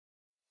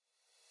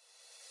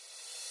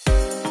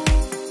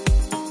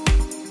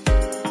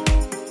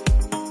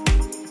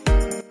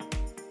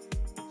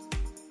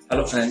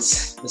Hello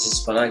friends, this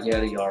is Parag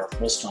here, your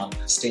host on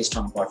Stay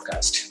Strong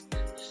podcast.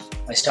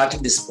 I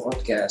started this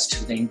podcast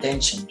with the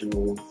intention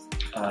to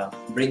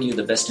bring you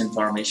the best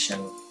information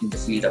in the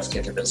field of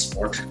kettlebell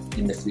sport,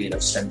 in the field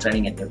of strength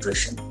training and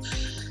nutrition.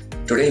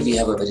 Today we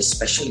have a very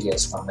special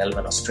guest from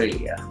Melbourne,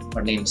 Australia.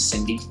 Her name is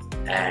Cindy,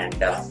 and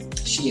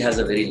she has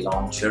a very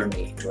long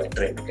journey to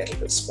enter into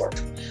kettlebell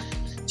sport.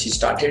 She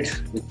started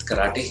with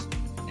karate,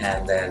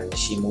 and then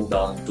she moved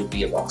on to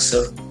be a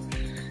boxer.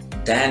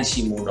 Then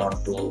she moved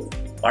on to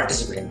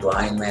participate into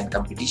Ironman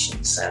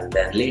competitions, and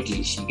then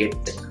lately she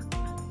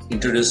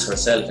introduced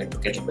herself into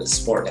kettlebell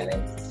sport, and in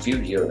a few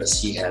years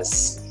she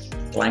has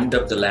climbed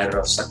up the ladder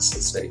of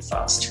success very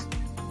fast.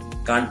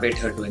 Can't wait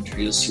her to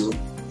introduce you,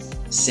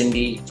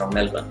 Cindy from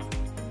Melbourne.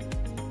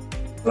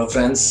 Hello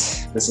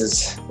friends, this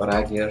is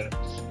Parag here,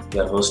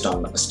 your host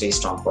on Stay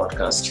Strong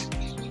podcast,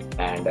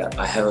 and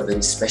I have a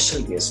very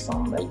special guest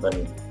from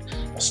Melbourne,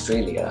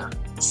 Australia,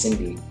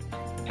 Cindy,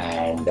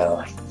 and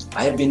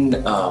I have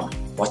been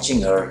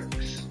watching her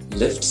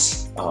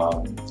lifts,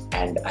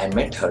 and I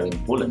met her in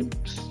Poland,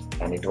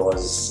 and it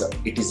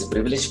is a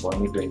privilege for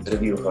me to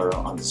interview her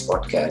on this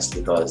podcast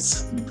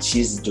because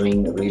she's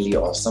doing really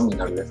awesome in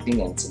her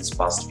lifting, and since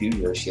past few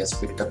years she has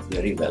picked up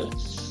very well.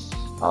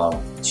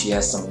 She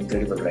has some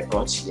incredible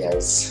records. She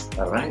has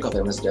a rank of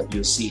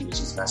MSWC, which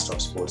is Master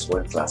of Sports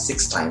World Class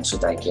 6 times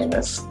with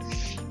IKMF.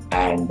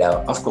 And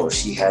of course,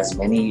 she has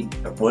many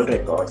world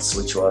records,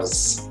 which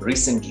was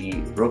recently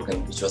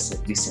broken, which was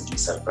recently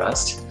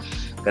surpassed.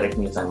 Correct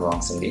me if I'm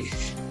wrong, Cindy.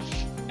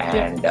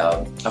 And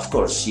of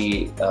course,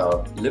 she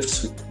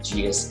lifts with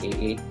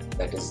GSAA,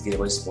 that is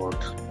Giveaway Sport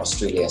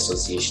Australia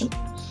Association.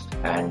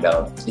 And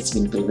it's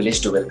been a privilege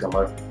to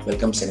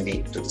welcome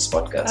Cindy to this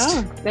podcast.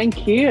 Oh,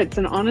 thank you. It's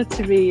an honor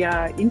to be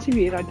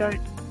interviewed. I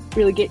don't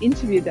really get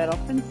interviewed that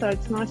often, so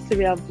it's nice to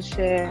be able to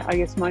share, I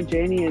guess, my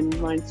journey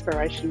and my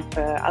inspiration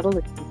for other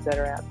lifters that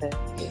are out there.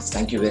 Yes,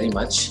 thank you very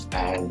much.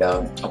 And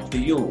up to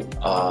you.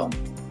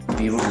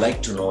 We would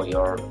like to know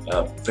your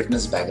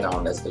fitness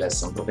background as well as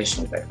some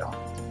professional background.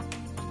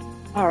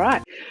 All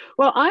right.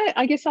 Well,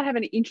 I guess I have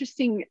an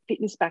interesting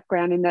fitness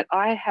background in that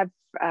I've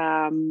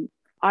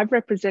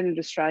represented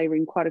Australia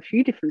in quite a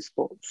few different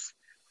sports.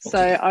 Okay.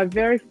 So I've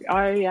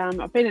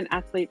been an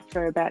athlete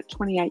for about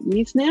 28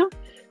 years now.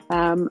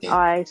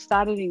 I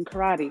started in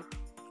karate,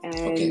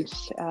 and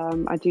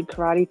I did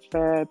karate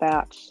for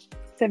about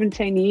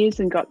 17 years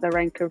and got the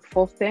rank of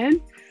 4th dan.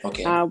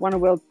 Won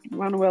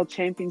a world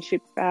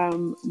championship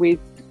with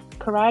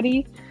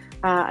karate,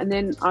 and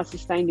then I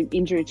sustained an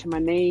injury to my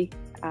knee,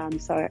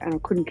 and I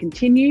couldn't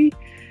continue.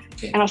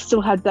 And I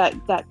still had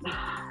that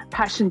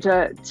passion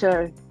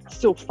to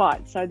still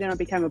fight. So then I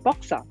became a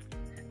boxer.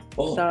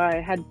 So I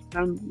had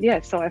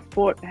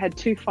had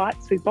 2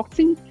 fights with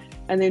boxing,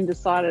 and then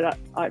decided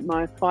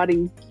my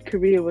fighting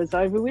career was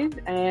over with.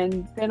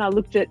 And then I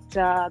looked at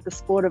the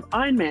sport of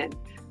Ironman.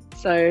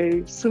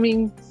 So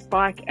swimming,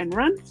 bike and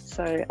run.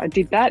 So I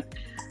did that.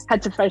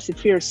 Had to face the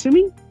fear of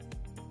swimming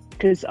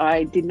because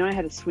I didn't know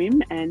how to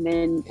swim, and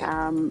then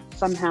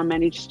somehow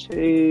managed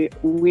to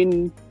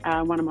win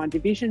one of my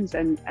divisions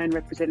and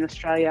represent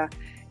Australia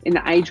in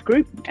the age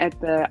group at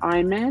the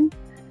Ironman.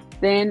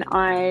 Then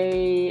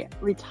I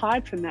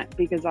retired from that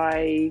because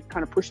I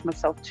kind of pushed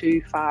myself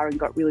too far and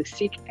got really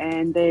sick,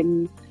 and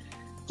then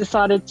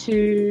decided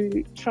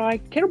to try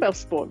kettlebell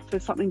sport for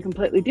something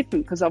completely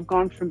different, because I've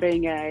gone from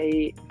being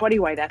a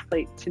bodyweight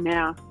athlete to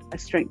now a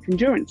strength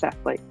endurance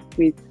athlete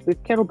with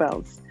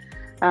kettlebells.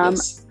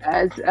 Yes.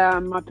 As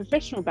my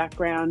professional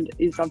background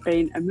is, I've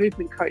been a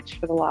movement coach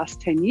for the last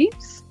 10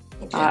 years.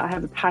 I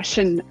have a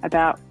passion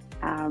about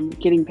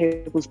getting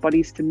people's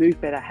bodies to move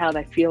better, how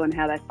they feel and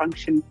how they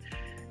function,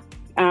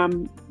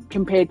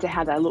 compared to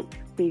how they look,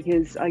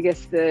 because I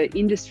guess the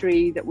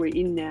industry that we're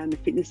in now, in the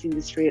fitness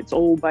industry, it's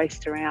all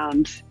based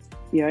around,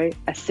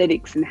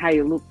 aesthetics and how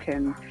you look,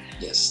 and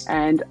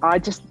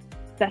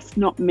that's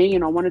not me,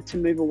 and I wanted to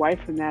move away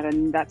from that,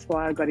 and that's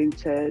why I got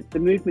into the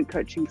movement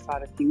coaching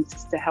side of things,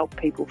 just to help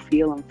people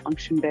feel and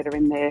function better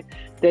in their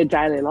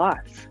daily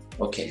life.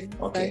 Okay.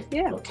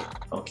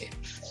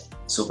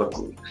 Super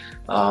cool.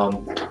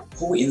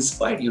 Who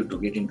inspired you to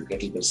get into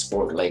kettlebell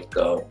sport? Like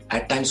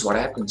at times what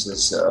happens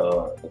is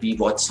we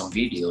watch some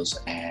videos,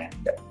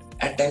 and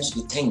at times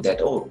we think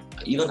that,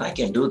 even I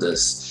can do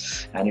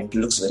this, and it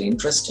looks very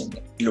interesting.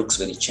 It looks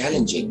very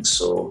challenging.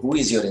 So who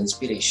is your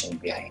inspiration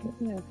behind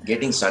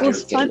getting started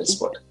with kettlebell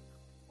sport?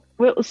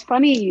 Well, it was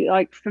funny,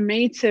 like for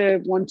me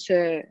to want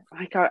to,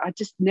 I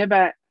just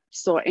never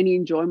saw any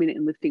enjoyment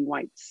in lifting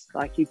weights.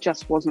 Like it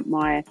just wasn't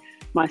my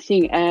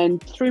thing.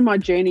 And through my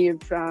journey of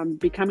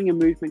becoming a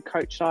movement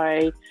coach,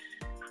 I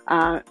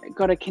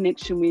got a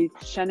connection with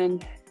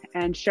Shannon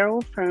and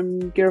Cheryl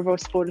from Giveaway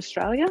Sport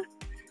Australia.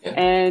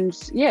 And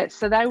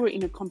so they were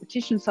in a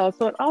competition, so I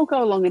thought I'll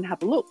go along and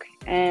have a look.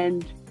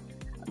 And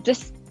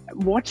just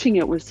watching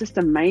it was just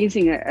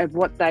amazing at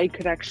what they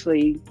could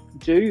actually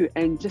do,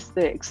 and just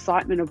the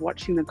excitement of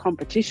watching the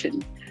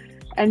competition.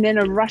 And then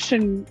I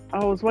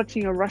was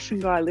watching a Russian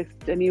guy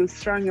lift, and he was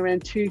throwing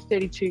around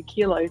 232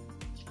 kilo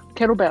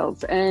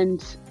kettlebells,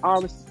 and I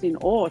was just in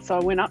awe. So I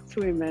went up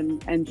to him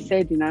and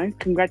said,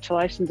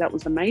 congratulations, that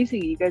was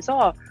amazing. He goes,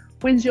 oh,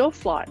 when's your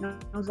flight? And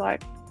I was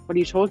like, what are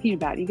you talking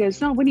about? He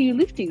goes, no, when are you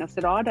lifting? I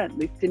said, I don't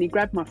lift. And he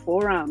grabbed my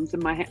forearms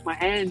and my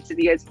hands, and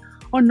he goes,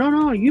 oh,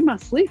 no, you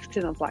must lift.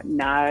 And I was like,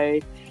 no.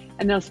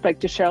 And then I spoke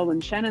to Cheryl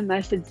and Shannon.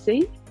 They said,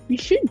 see, you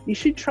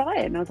should try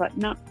it. And I was like,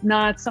 no,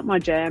 it's not my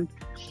jam.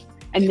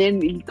 And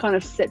then he kind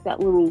of set that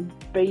little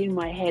bee in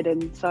my head.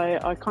 And so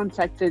I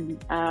contacted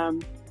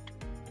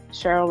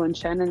Cheryl and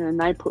Shannon, and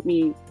they put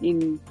me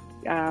in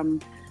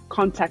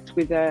contact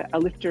with a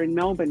lifter in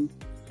Melbourne,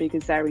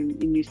 because they're in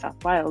New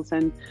South Wales.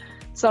 And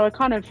so I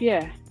kind of,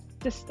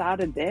 just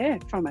started there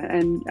from it.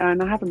 And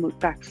I haven't looked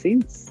back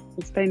since.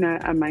 It's been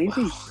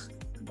amazing.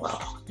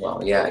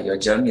 Wow. Yeah, your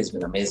journey has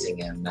been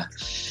amazing. And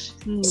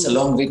it's a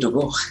long way to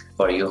go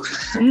for you.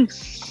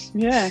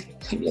 Yeah.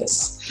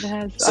 Yes. So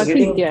I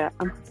think,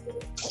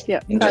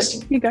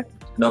 interesting. You go.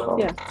 No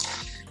problem. Yeah.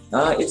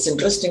 It's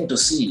interesting to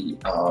see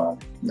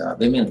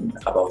women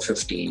around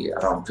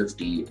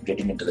 50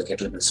 getting into the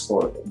kettlebell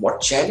sport.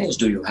 What challenge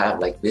do you have,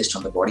 like based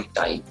on the body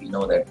type? You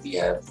know that we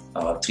have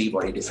 3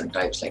 body different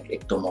types, like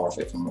ectomorph,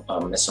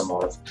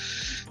 mesomorph.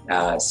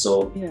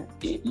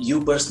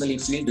 You personally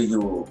feel, do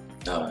you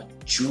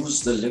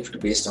choose the lift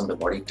based on the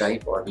body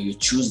type, or do you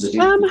choose the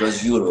lift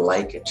because you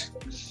like it?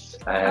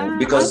 And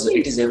because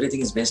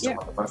everything is based on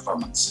the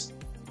performance.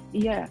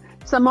 Yeah.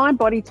 So my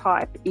body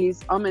type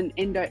is, I'm an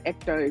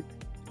endo-ecto.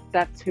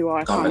 That's who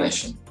I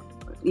combination.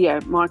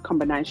 My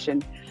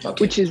combination,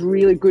 which is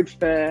really good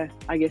for,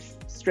 I guess,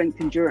 strength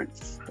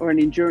endurance, or an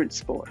endurance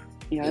sport,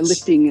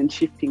 lifting and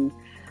shifting.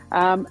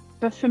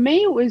 But for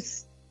me, it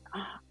was,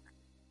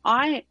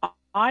 I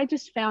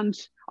just found,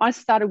 I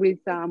started with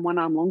one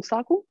arm long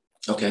cycle.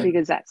 Okay.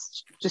 Because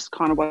that's just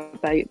kind of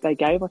what they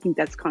gave. I think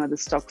that's kind of the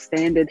stock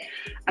standard,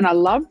 and I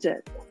loved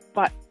it.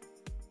 But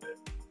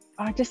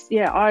I just,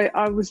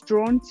 I was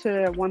drawn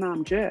to one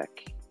arm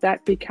jerk.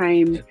 That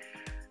became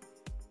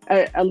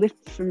a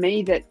lift for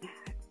me that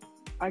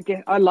I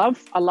guess I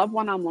love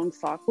one arm long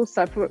cycle.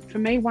 So for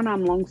me, one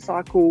arm long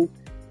cycle,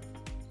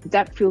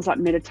 that feels like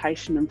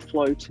meditation and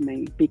flow to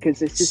me,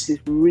 because it's just this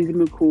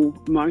rhythmical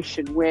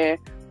motion, where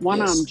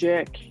one arm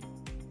jerk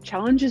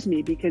challenges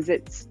me, because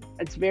it's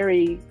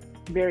very,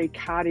 very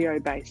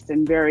cardio based,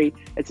 and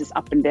it's just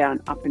up and down,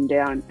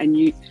 and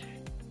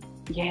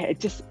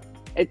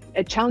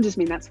it challenges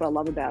me, and that's what I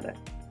love about it.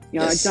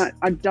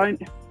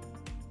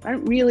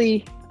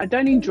 I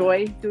don't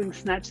enjoy doing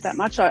snatch that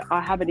much.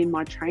 I have it in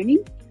my training.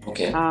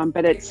 Okay.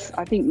 But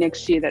I think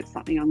next year that's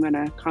something I'm going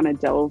to kind of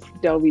delve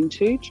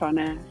into, trying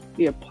to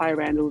play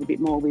around a little bit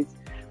more with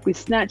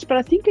snatch. But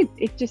I think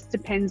it just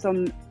depends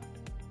on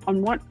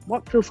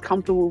what feels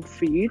comfortable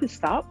for you to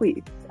start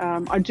with.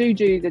 I do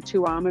the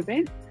 2-arm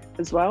event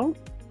as well,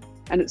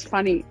 and it's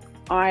funny.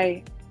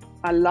 I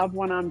love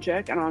 1-arm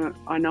jerk, and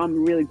I know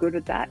I'm really good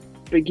at that.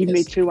 But give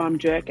me 2-arm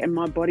jerk, and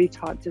my body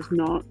type does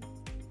not.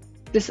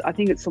 I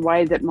think it's the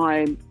way that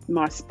my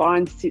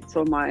spine sits,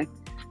 or I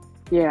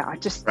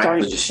just rack don't.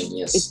 Position,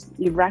 yes.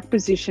 Your rack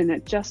position,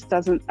 it just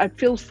doesn't. It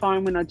feels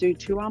fine when I do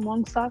 2-arm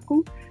long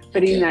cycle,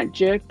 but in that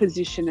jerk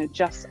position, it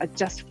just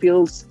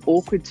feels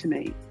awkward to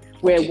me.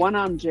 Where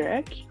 1-arm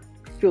jerk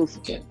feels,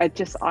 I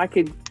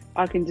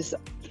can just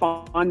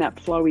find that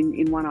flow in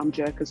 1-arm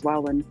jerk as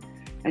well,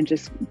 and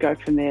just go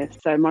from there.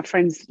 So my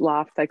friends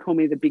laugh; they call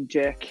me the big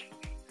jerk,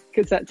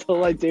 because that's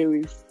all I do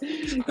is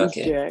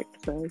jerk.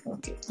 So.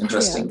 Okay,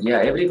 interesting. Yeah,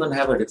 everyone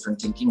have a different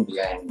thinking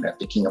behind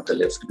picking up the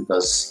lift,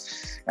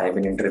 because I've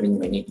been interviewing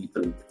many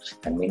people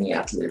and many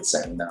athletes,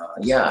 and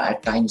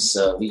at times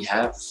we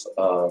have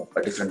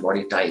a different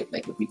body type.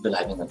 Like the people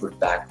having a good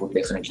back would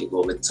definitely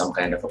go with some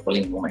kind of a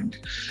pulling movement.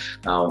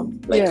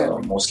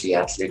 Mostly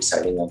athletes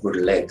having a good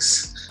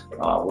legs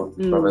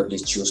would probably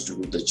choose to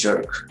do the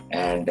jerk,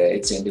 and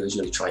it's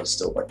individual choice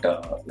though. But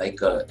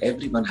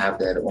everyone have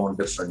their own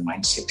different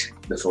mindset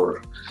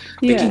before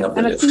picking up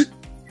the lift.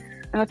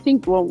 I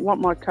think what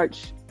my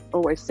coach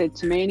always said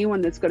to me,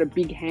 anyone that's got a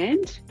big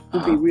hand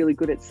will be really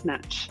good at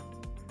snatch.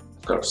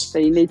 Of course. So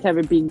you need to have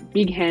a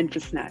big hand for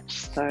snatch.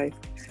 So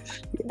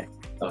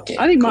okay.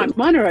 I think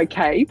mine are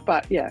okay,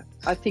 but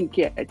I think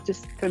it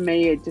just for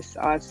me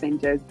I seem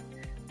to,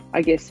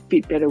 I guess,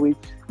 fit better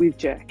with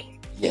jerk.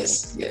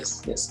 Yes.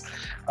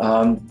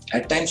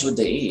 At times with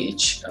the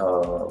age,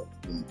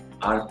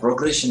 our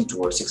progression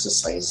towards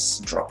exercise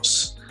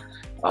drops.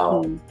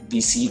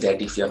 We see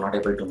that if you are not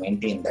able to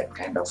maintain that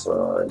kind of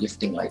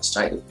lifting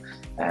lifestyle,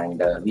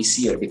 and we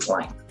see a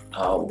decline.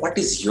 What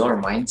is your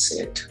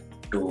mindset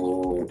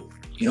to,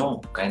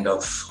 kind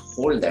of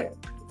hold that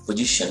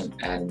position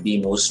and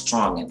be more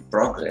strong and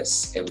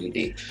progress every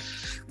day?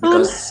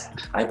 Because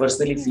I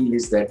personally feel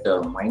is that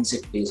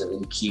mindset plays a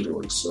very key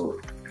role.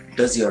 So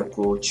does your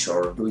coach,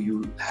 or do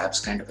you have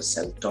kind of a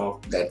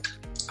self-talk that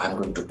I'm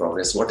going to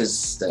progress? What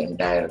is the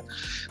entire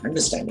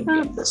understanding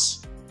behind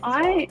this?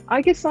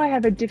 I guess I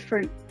have a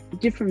different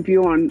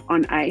view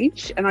on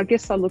age, and I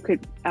guess I look at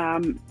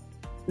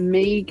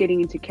me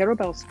getting into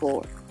kettlebell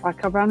sport.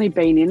 Like I've only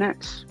been in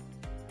it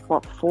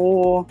about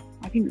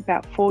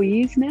 4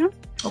 years now.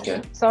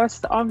 Okay. So I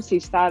obviously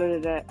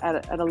started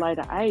at a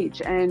later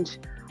age, and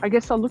I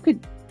guess I look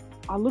at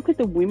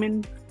the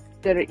women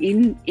that are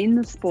in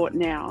the sport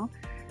now,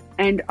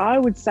 and I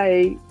would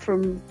say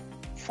from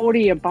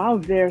 40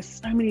 above, there are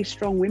so many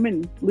strong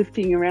women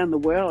lifting around the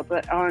world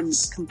that I'm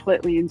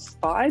completely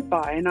inspired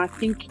by. And I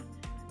think,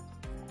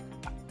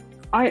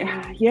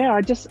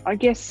 I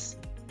guess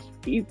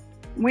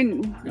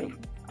when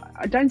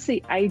I don't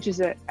see age as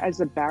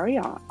a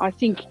barrier. I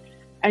think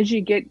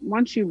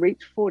once you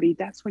reach 40,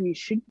 that's when you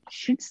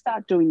should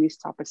start doing this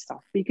type of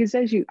stuff, because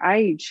as you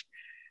age,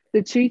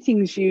 the two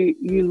things you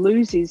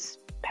lose is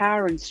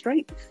power and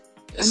strength.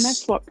 Yes. And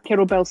that's what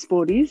kettlebell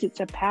sport is.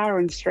 It's a power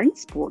and strength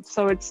sport.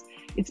 So it's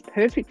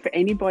perfect for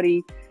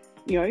anybody,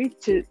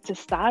 to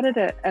start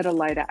at a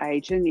later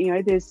age. And,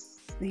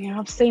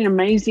 I've seen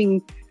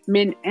amazing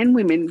men and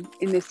women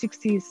in their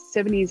 60s,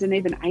 70s, and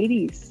even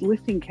 80s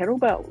lifting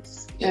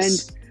kettlebells.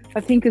 Yes. And I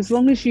think as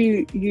long as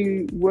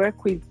you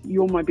work with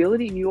your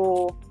mobility,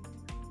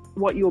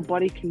 what your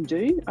body can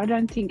do, I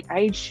don't think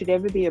age should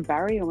ever be a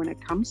barrier when it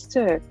comes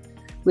to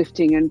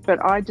lifting. But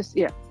I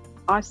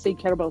see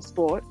kettlebell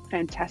sport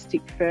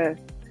fantastic for,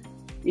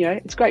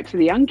 it's great for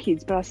the young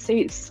kids, but I see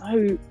it's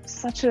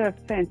such a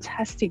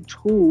fantastic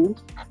tool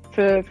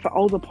for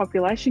older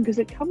population, because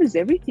it covers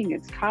everything.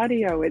 It's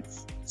cardio,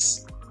 it's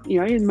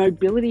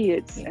mobility,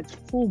 it's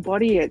full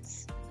body,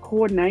 it's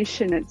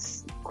coordination,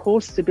 it's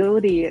core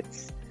stability,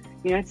 it's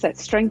that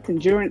strength,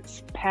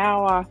 endurance,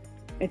 power,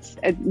 it's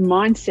a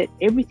mindset,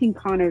 everything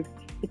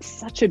it's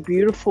such a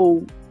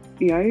beautiful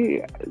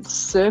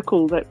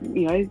circle that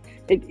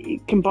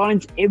it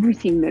combines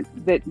everything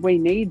that we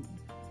need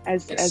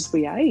as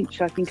we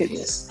age. I think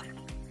it's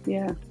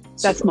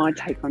that's my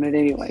take on it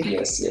anyway.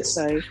 Yes.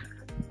 So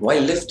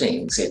while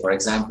lifting, say for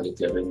example, if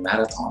you're doing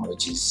marathon,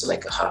 which is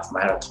like a half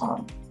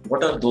marathon,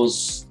 what are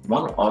those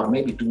one or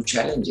maybe two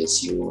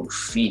challenges you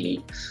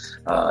feel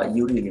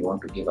you really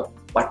want to give up,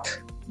 but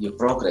you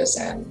progress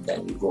and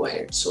then you go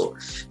ahead? So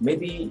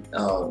maybe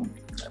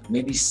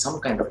some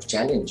kind of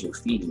challenge you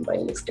feel by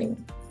lifting.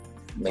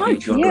 Maybe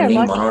if you want to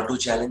name one or two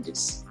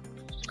challenges.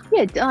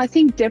 Yeah, I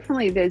think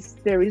definitely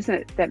there is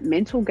that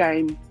mental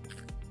game,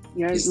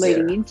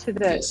 leading into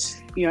that,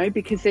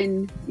 because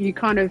then you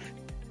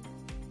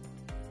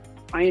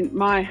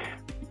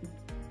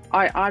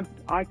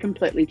I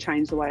completely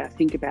changed the way I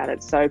think about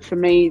it. So for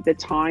me, the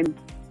time,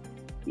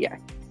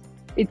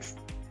 it's,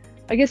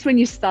 I guess when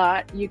you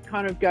start, you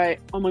go,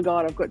 oh my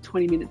God, I've got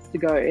 20 minutes to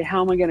go.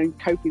 How am I going to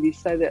cope with this?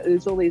 So that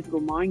there's all these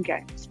little mind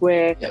games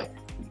where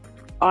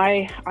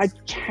I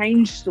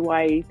change the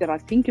way that I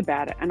think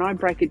about it, and I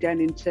break it down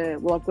into,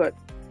 I've got,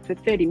 for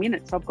 30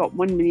 minutes, I've got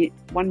 1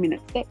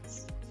 minute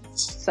sets.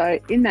 So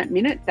in that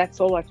minute, that's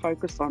all I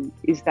focus on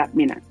is that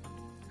minute.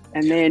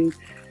 And then,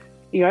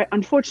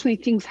 unfortunately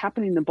things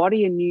happen in the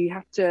body, and you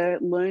have to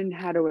learn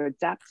how to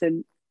adapt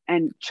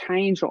and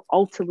change or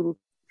alter little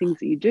things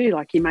that you do.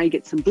 Like you may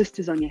get some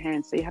blisters on your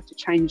hands, so you have to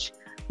change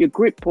your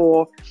grip,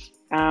 or,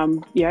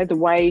 the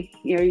way,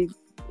 you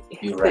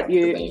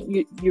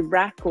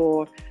rack,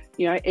 or,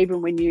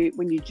 even when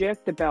you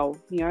jerk the bell,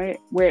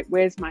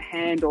 where's my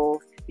hand, or,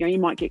 you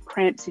might get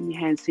cramps in your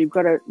hands. So you've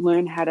got to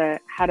learn how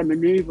to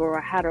maneuver or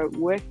how to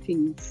work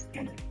things,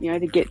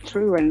 to get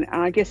through. And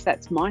I guess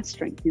that's my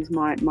strength, is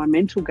my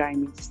mental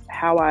game, is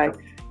how I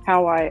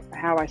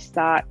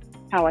start,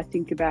 how I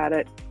think about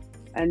it.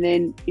 And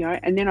then,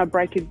 I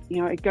break it,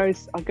 I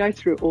go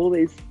through all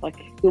these like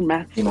little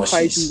math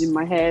equations in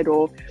my head,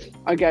 or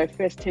I go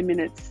first 10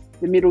 minutes,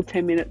 the middle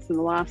 10 minutes, and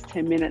the last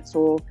 10 minutes,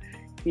 or,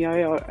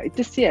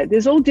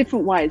 there's all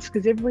different ways,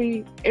 because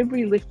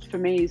every lift for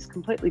me is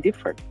completely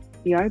different,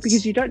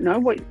 because you don't know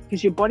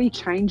because your body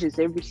changes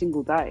every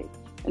single day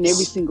and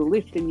every single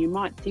lift. And you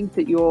might think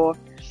that you're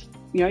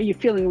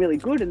feeling really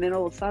good, and then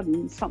all of a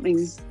sudden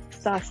something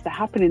starts to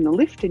happen in the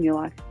lift, and you're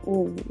like,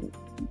 oh,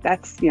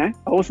 that's, I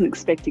wasn't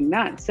expecting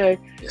that. So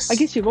I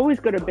guess you've always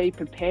got to be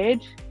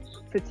prepared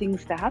for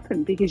things to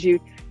happen, because you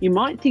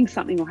might think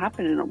something will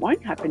happen and it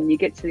won't happen. You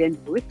get to the end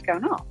of the lift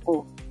going, oh,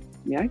 or,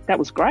 that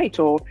was great,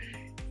 or,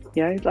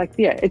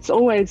 it's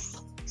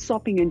always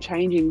swapping and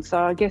changing. So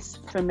I guess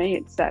for me,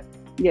 it's that,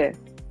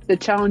 the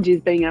challenge is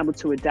being able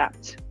to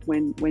adapt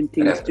when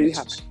things do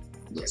happen.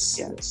 Yes.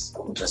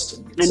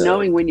 Interesting. And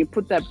knowing when you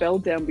put that bell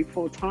down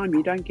before time,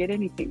 you don't get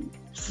anything.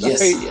 So,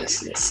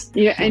 yes.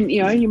 Yeah, and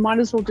you might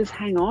as well just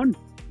hang on.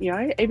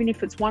 Even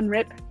if it's 1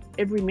 rep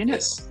every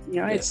minute.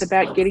 It's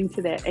about getting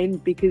to that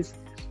end, because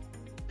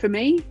for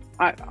me,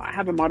 I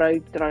have a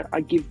motto that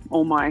I give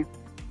all my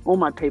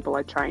people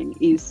I train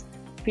is,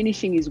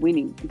 finishing is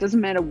winning. It doesn't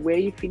matter where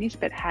you finish,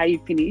 but how you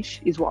finish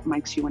is what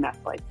makes you an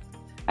athlete.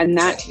 And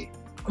that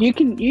you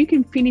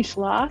can finish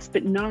last,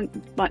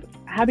 but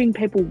having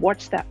people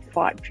watch that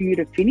fight for you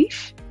to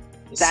finish,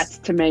 that's,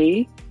 to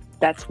me,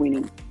 that's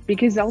winning.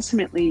 Because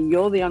ultimately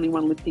you're the only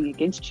one lifting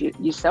against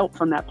yourself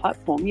from that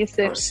platform. Yes,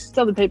 there's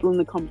other people in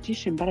the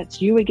competition, but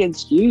it's you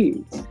against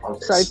you.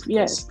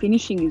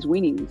 Finishing is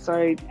winning.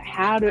 So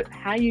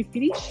how you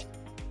finish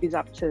is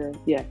up to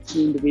the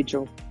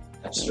individual.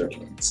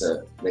 Absolutely. It's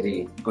a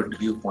very good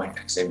viewpoint,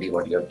 exactly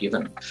what you have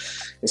given,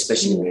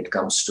 especially when it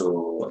comes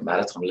to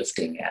marathon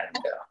lifting and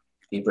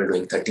people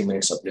doing 30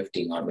 minutes of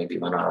lifting or maybe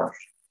 1 hour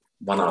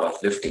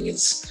of lifting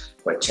is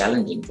quite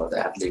challenging for the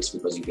athletes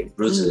because you get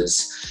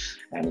bruises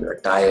and you're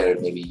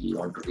tired, maybe you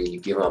want to really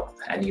give up.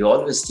 And you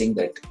always think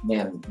that,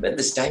 man, when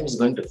this time is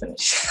going to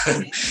finish.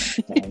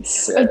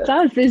 It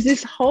does. There's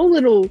this whole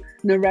little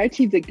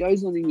narrative that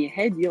goes on in your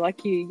head. You're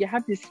like, you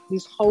have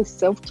this whole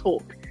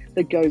self-talk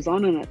that goes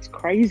on, and it's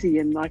crazy.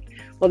 And like,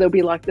 well, there'll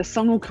be like the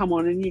song will come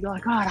on and you're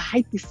like, oh, I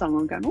hate this song.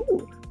 I'm going,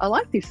 oh, I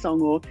like this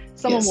song. Or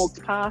someone walks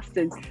past,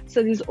 and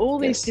so there's all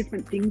these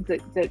different things that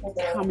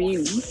come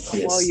in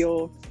while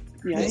you're,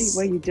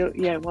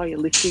 while you're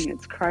lifting.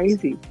 It's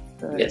crazy.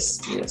 So.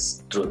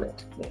 Yes, true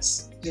that.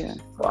 Yes. Yeah.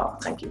 Wow,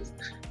 thank you.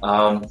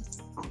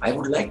 I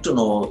would like to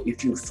know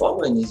if you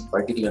follow any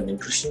particular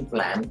nutrition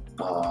plan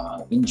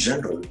in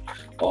general,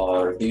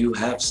 or do you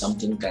have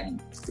something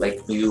do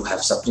you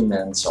have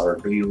supplements, or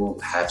do you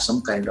have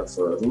some kind of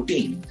a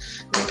routine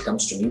when it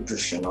comes to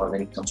nutrition or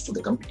when it comes to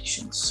the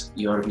competitions?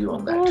 Your view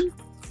on that?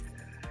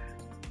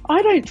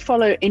 I don't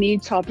follow any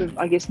type of,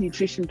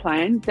 nutrition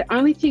plan. The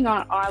only thing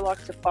I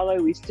like to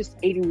follow is just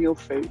eating real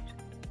food.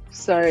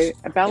 So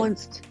a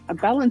balanced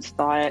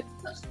diet.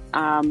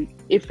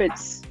 If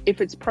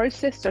it's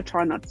processed, I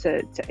try not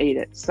to eat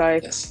it.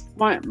 So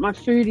my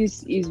food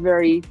is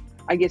very,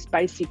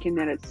 basic in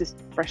that it's just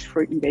fresh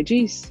fruit and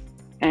veggies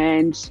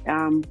and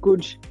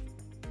good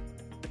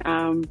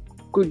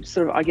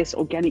sort of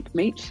organic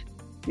meat.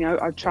 You know,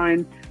 I try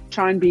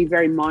and be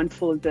very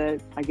mindful of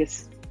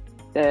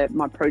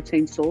my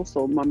protein source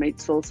or my meat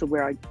source, or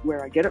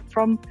where I get it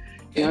from.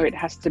 You know, it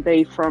has to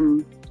be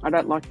from. I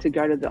don't like to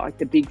go to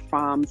the big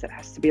farms. It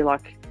has to be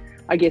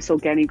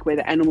organic, where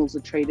the animals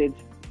are treated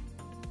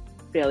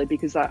fairly,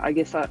 because I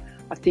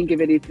think of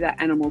it, if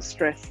that animal's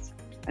stressed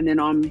and then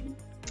I'm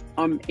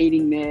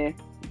eating their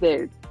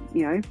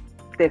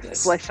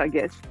flesh,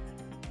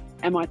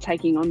 am I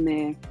taking on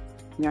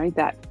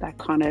that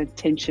kind of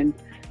tension?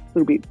 A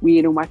little bit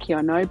weird and wacky,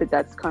 I know, but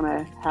that's kind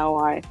of how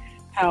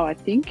I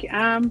think.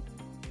 I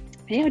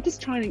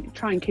just try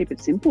and keep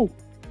it simple.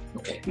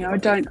 Okay. You know, I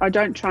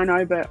don't try and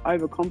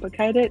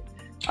overcomplicate it.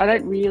 I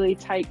don't really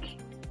take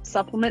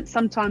supplements.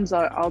 Sometimes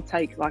I'll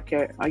take like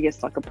a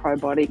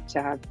probiotic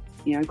to have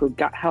good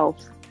gut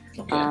health.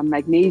 Okay.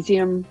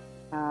 Magnesium.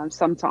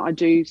 Sometimes I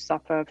do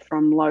suffer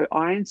from low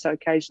iron, so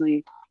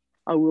occasionally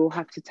I will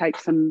have to take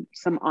some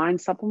iron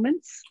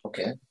supplements.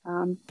 Okay.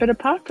 But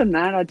apart from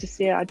that, I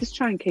just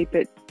try and keep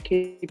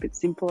it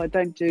simple. I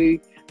don't do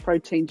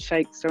protein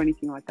shakes or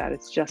anything like that.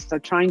 It's just I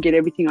try and get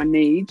everything I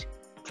need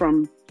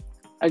from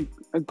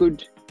a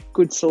good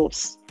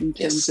source in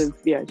terms of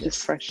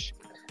just fresh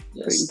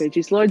fruit and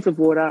veggies. Loads of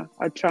water.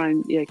 I try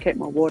and keep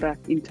my water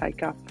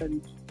intake up.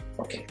 And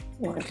okay,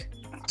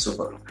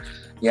 super.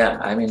 Yeah,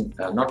 I mean,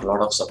 not a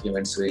lot of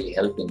supplements really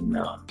help in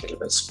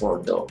kettlebell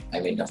sport, though. I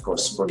mean, of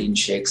course, protein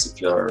shakes,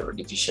 if you're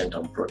deficient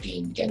on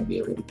protein, can be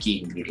a very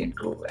key ingredient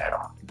to add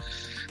on.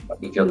 But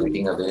if you're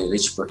getting a very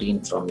rich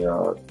protein from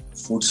your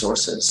food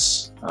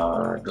sources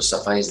to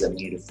suffice the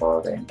need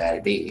for the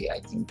entire day, I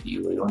think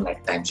you don't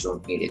at times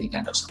don't need any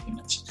kind of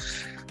supplements.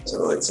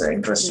 So it's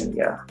interesting.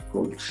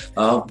 Cool.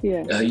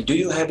 Do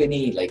you have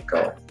any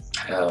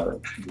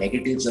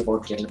negatives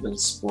about kettlebell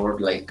sport,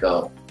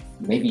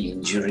 maybe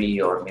injury,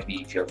 or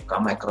maybe if you have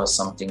come across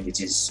something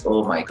which is,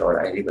 oh my God,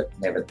 I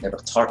never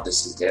thought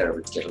this is there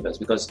with kettlebells?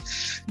 Because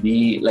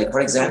for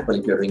example,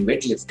 if you're doing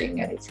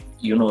weightlifting and if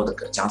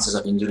the chances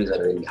of injuries are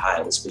very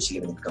high, especially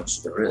when it comes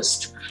to the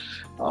wrist.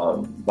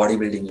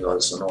 Bodybuilding, you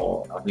also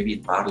know, or maybe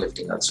in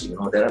powerlifting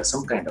also, there are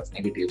some kind of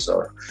negatives,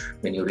 or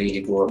when you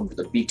really go up to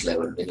the peak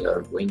level, when you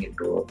are going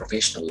into a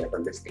professional level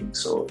lifting.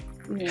 So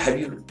have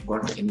you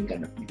got any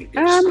kind of negatives?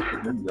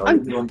 Your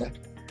view on that?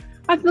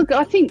 I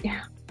think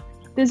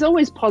there's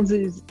always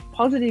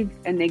positive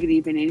and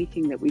negative in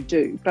anything that we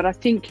do. But I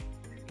think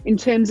in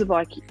terms of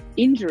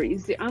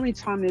injuries, the only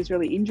time there's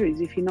really injuries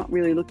if you're not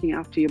really looking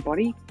after your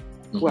body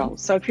well.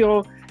 So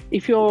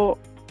if you're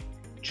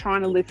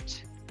trying to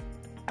lift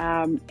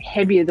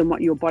heavier than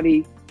what your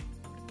body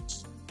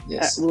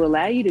will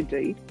allow you to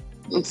do,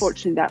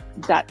 unfortunately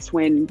that's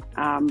when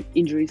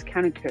injuries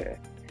can occur.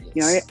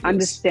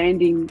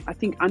 Understanding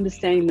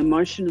the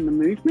motion and the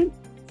movement.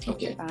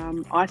 Okay.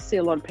 I see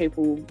a lot of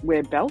people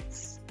wear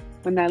belts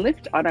when they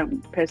lift. I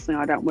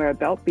don't wear a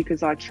belt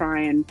because I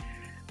try and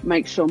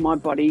make sure my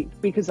body,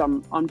 because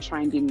I'm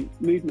trained in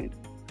movement.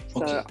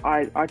 So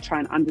I try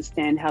and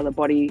understand how the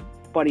body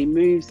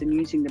moves, and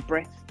using the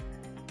breath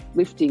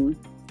lifting,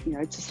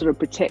 to sort of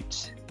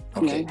protect,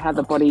 how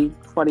the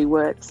body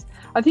works.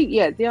 I think,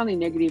 the only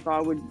negative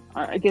I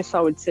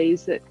would see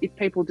is that if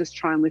people just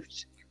try and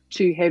lift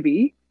too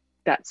heavy,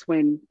 that's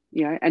when,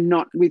 and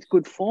not with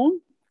good form,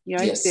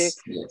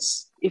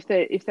 if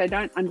they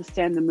don't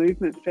understand the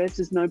movement first,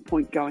 there's no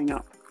point going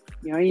up.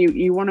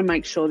 You want to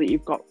make sure that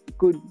you've got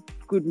good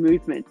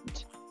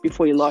movement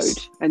before you load,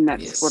 and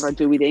that's what I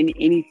do with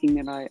anything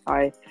that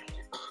I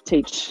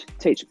teach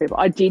people.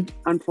 I did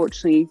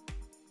unfortunately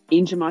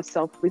injure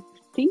myself lifting.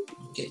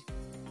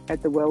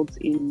 at the Worlds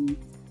in,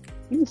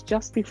 I think it was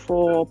just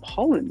before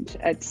Poland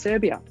at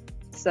Serbia.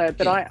 So,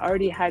 but I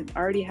already had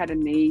a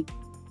knee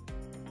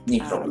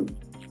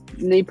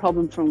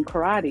problem from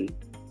karate,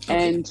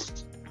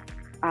 and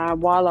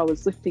while I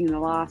was lifting in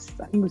I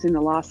think it was in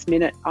the last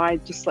minute, I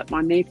just let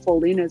my knee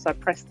fall in as I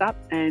pressed up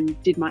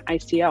and did my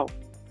ACL.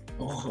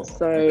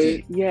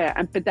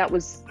 But that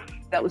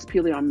was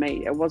purely on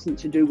me. It wasn't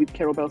to do with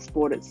kettlebell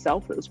sport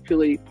itself. It was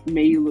purely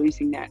me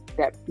losing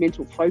that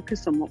mental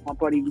focus on what my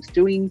body was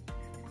doing.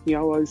 You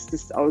know, I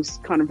was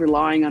kind of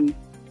relying on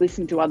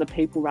listening to other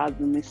people rather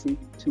than listening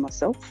to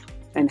myself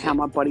and how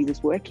my body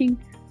was working,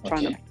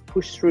 trying to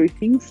push through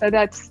things. So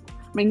that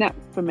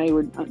for me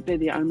would be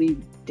the only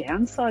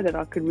downside that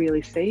I could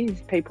really see,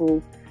 is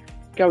people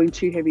going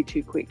too heavy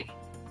too quick.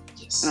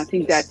 Yes, and I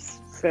think that's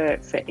for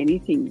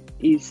anything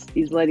is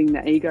letting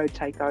the ego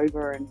take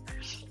over, and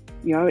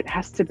you know, it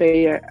has to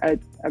be the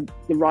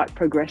right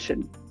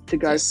progression to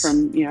go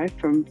from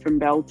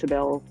bell to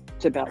bell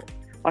to bell.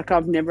 Like,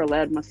 I've never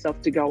allowed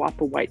myself to go up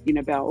a weight in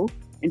a bell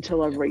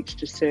until I've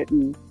reached a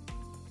certain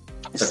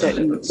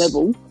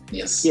level.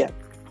 Yes. Yeah.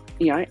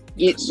 You know,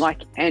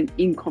 and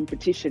in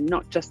competition,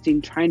 not just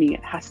in training,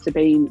 it has to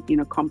be in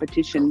a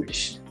competition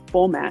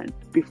format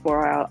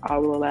before I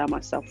will allow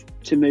myself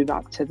to move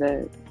up to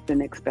the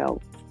next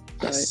bell.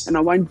 So, and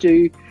I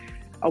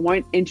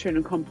won't enter in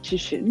a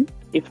competition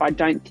if I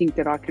don't think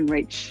that I can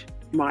reach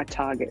my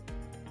target.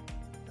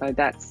 So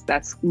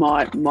that's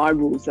my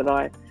rules that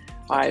I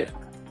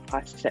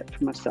set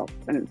for myself,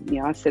 and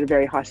I set a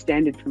very high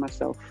standard for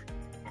myself.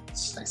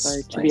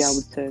 Be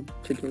able to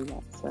do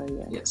that.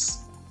 So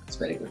yes, it's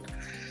very good.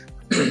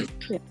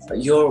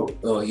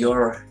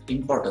 Your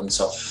importance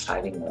of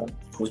having a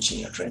coach in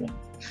your training.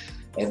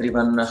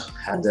 Everyone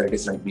have their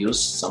different views.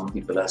 Some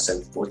people are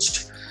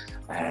self-coached,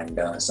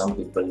 and some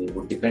people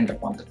would depend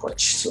upon the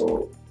coach.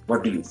 So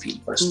what do you feel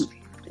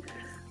personally?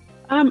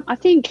 I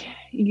think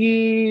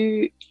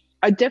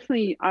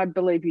I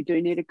believe you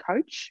do need a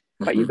coach,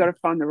 but you've got to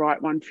find the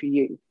right one for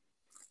you.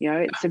 You know,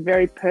 it's a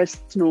very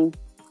personal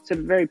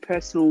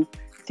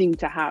thing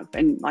to have,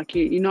 and like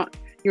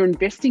you're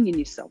investing in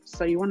yourself,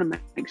 so you want to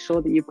make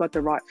sure that you've got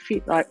the right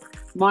fit. Like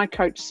my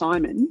coach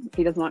Simon,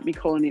 he doesn't like me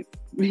calling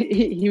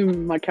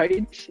him my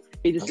coach.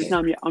 He just says,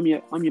 "No, I'm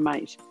your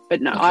mate."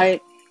 But no,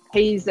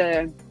 he's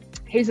a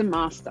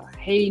master.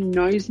 He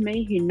knows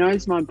me. He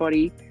knows my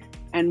body,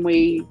 and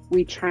we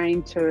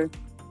train to,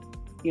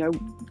 you know,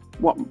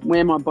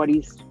 where my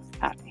body's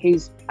at.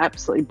 He's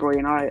absolutely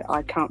brilliant.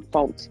 I can't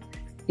fault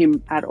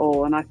him at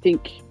all. And I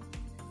think,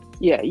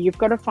 you've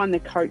got to find the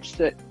coach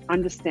that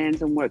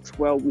understands and works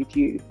well with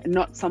you, and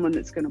not someone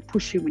that's going to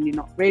push you when you're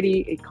not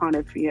ready. It kind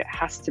of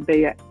has to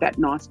be that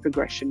nice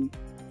progression.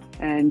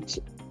 And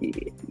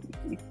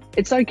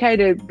it's okay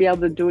to be able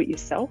to do it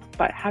yourself,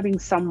 but having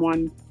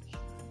someone,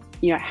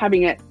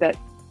 having that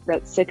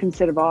second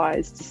set of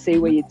eyes to see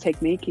where your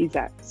technique is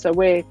at. So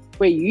where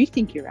you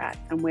think you're at,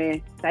 and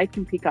where they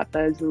can pick up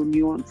those little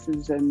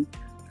nuances and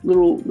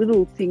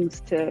little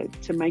things to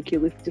make you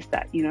lift just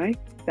that,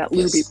 that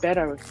little bit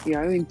better,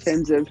 in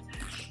terms of,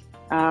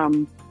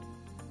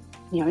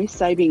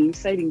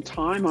 saving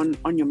time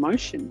on your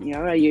motion.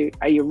 Are you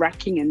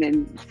racking and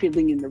then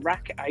fiddling in the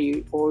rack?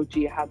 Or do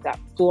you have that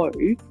flow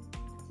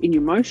in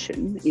your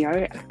motion?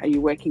 Are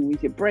you working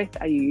with your breath?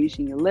 Are you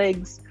using your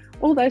legs?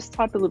 All those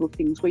type of little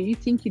things where you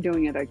think you're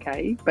doing it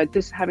okay, but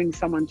just having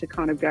someone to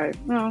kind of go,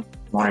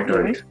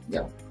 monitor it.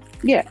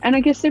 Yeah. And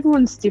I guess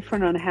everyone's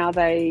different on how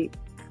they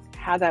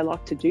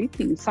like to do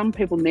things. Some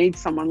people need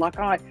someone like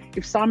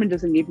if Simon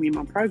doesn't give me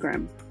my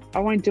program, I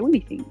won't do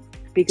anything,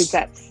 because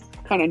that's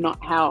kind of not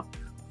how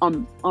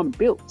I'm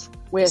built.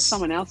 Where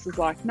someone else is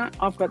like, no,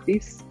 I've got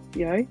this.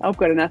 I've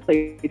got an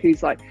athlete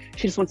who's like,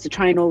 she just wants to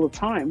train all the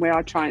time, where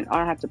I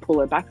have to pull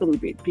her back a little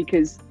bit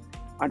because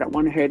I don't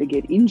want her to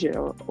get injured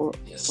or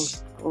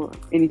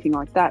anything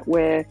like that.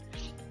 Where,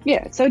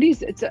 so it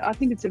is. I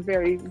think it's a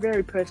very,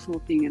 very personal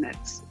thing, and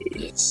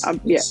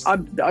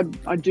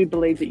I do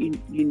believe that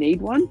you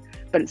need one,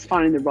 but it's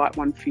finding the right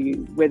one for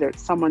you. Whether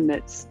it's someone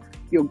that's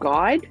your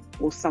guide,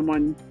 or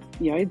someone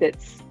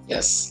that's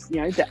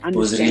that understands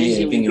who's really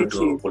helping you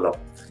to pull up.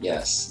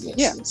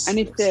 And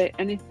if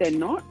they're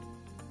not,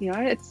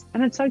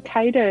 it's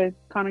okay to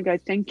kind of go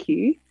thank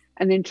you,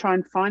 and then try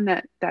and find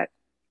that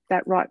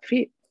right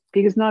fit,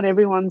 because not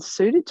everyone's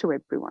suited to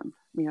everyone.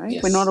 We're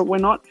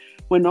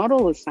not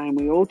all the same.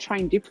 We all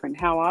train different.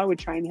 How I would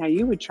train, how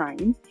you would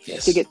train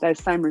to get those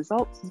same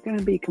results is going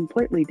to be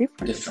completely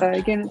different. So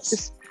again,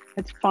 it's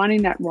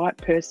finding that right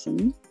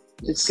person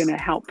that's going to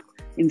help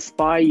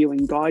inspire you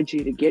and guide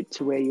you to get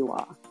to where you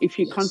are. If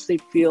you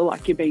constantly feel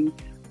like you're being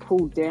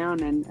pulled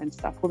down and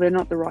stuff, well, they're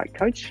not the right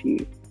coach for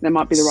you. They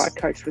might be the right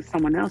coach for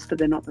someone else, but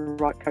they're not the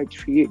right coach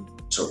for you.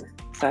 Sure.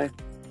 So,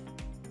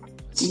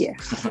 yeah.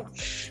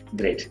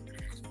 Great.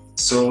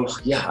 So,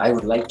 I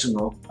would like to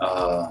know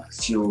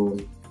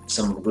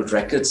some good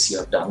records you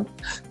have done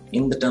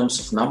in the terms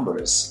of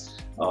numbers.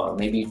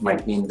 Maybe it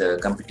might be in the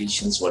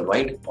competitions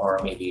worldwide, or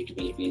maybe it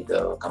will be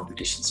the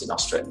competitions in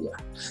Australia.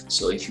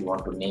 So if you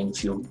want to name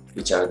few,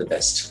 which are the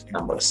best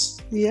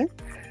numbers? Yeah.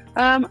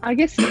 I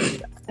guess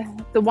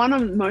the one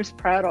I'm most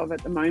proud of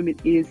at the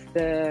moment is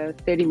the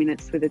 30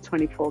 minutes with a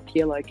 24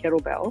 kilo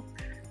kettlebell.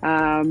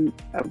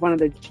 At one of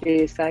the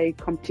GSA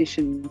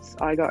competitions,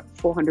 I got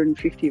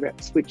 450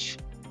 reps, which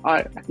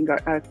I think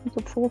was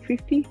it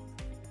 450?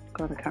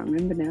 God, I can't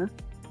remember now.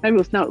 Maybe it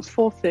was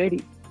 430.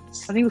 I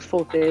think it was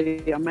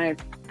 430. I may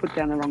have put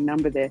down the wrong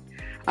number there.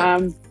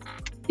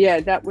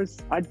 That was,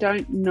 I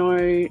don't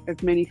know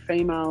of many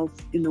females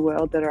in the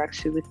world that are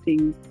actually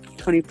lifting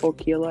 24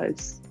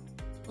 kilos.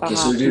 Okay,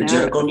 so you did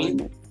jerk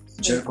only?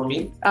 Jerk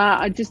only?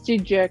 I just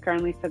did jerk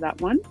only for that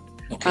one.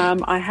 Okay.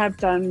 I have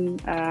done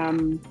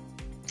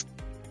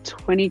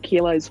 20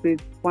 kilos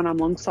with one-arm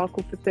long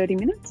cycle for 30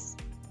 minutes.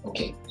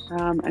 Okay.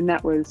 And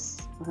that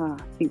was, I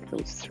think it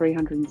was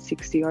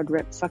 360 odd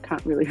reps. I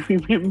can't really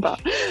remember.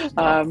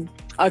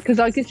 Because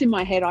I guess in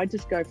my head, I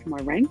just go for my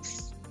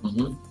ranks.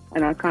 Mm-hmm.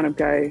 And I kind of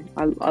go,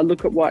 I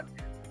look at what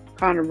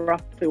kind of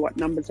roughly what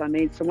numbers I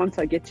need. So once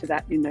I get to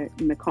that in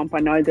the comp, I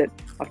know that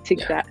I've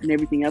ticked that and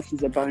everything else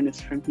is a bonus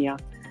from here.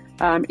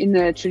 In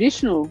the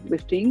traditional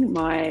lifting,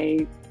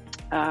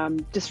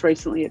 just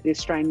recently at the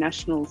Australian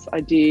Nationals,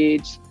 I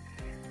did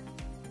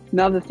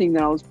another thing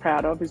that I was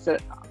proud of is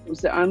that I was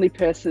the only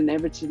person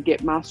ever to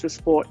get Master of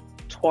Sport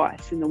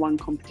twice in the one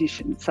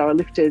competition. So I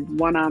lifted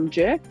one arm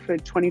jerk for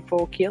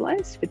 24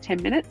 kilos for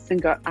 10 minutes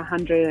and got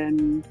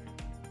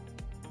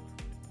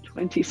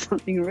 120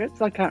 something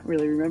reps. I can't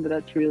really remember.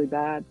 That's really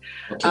bad.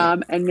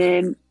 Okay. And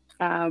then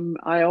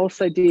I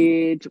also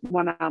did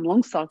one arm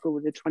long cycle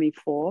with a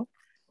 24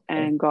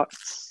 and got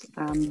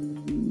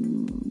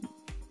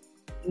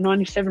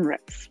 97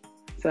 reps.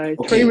 So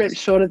 3 reps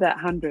short of that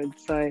 100.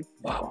 So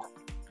wow.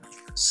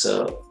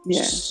 So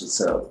yeah.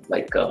 So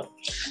like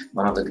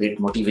one of the great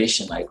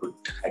motivation I could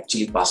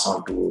actually pass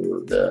on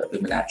to the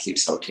women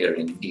athletes out here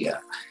in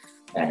India,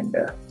 and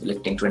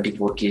lifting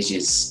 24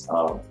 kgs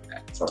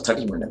for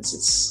 30 minutes,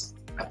 it's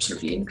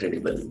absolutely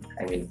incredible.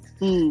 I mean,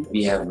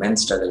 we have men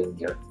struggling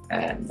here,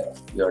 and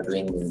you are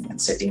doing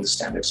and setting the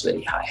standards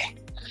very high.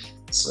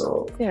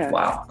 So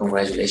wow,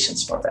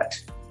 congratulations for that.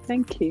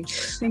 Thank you.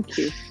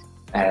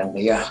 And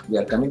we are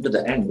coming to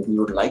the end. We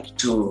would like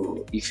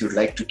to, if you'd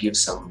like to give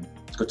some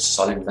good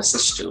solid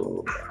message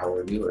to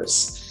our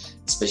viewers,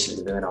 especially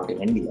the women out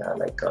in India,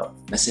 like a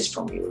message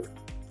from you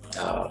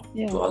to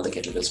all the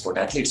kettlebell sport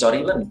athletes, or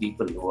even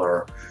people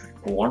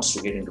who wants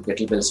to get into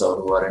kettlebells or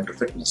who are into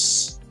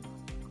fitness.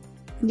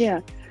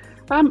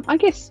 I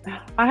guess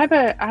I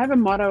have a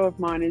motto of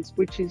mine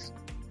which is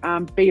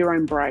be your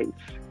own brave.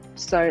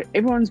 So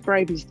everyone's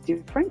brave is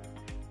different,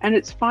 and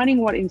it's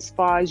finding what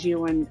inspires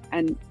you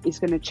and is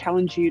going to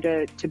challenge you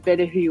to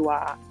better who you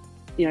are.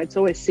 You know, it's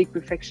always seek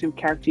perfection of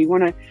character. You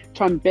want to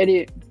try and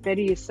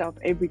better yourself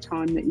every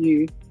time that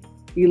you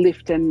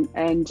lift,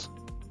 and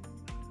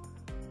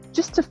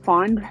just to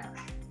find,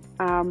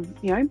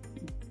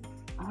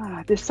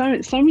 there's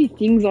so many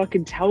things I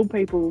could tell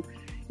people,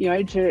 you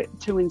know,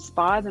 to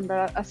inspire them,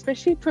 but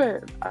especially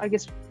for, I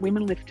guess,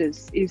 women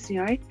lifters is,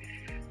 you know,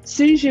 as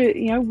soon as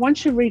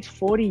once you reach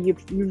 40,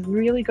 you've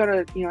really got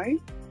to, you know,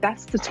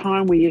 that's the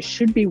time where you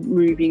should be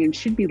moving and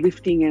should be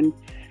lifting and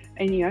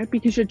you know,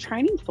 because you're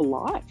training for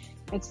life.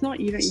 It's not,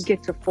 you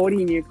get to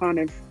 40 and you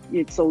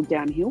it's all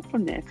downhill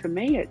from there. For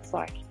me, it's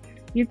like,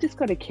 you've just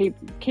got to keep,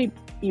 you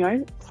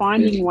know,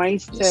 finding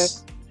ways to,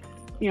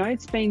 you know,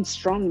 it's being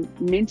strong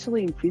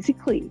mentally and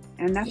physically.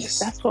 And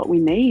that's what we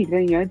need.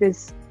 And, you know,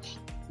 there's,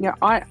 you know,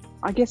 I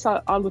guess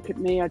I look at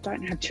me, I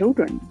don't have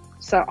children.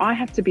 So I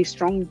have to be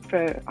strong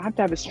I have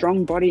to have a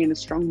strong body and a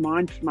strong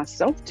mind for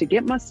myself to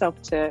get myself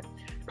to,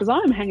 because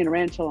I'm hanging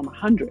around till I'm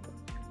 100.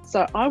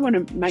 So I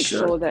want to make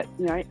sure that,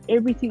 you know,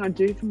 everything I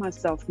do for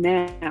myself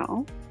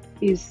now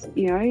is,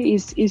 you know,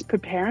 is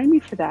preparing me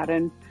for that.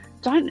 And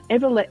don't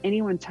ever let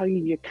anyone tell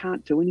you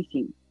can't do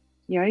anything.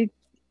 You know,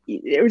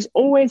 there is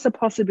always a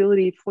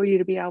possibility for you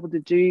to be able to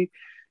do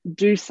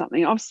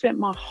something. I've spent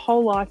my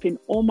whole life in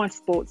all my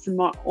sports and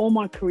all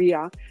my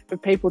career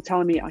with people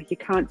telling me, oh, you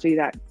can't do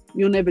that.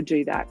 You'll never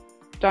do that.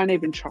 Don't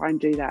even try and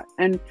do that.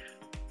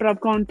 But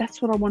I've gone,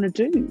 that's what I want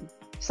to do.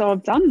 So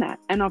I've done that,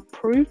 and I've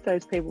proved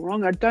those people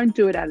wrong. I don't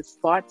do it out of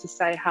spite to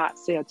say,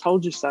 see, I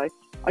told you so.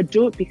 I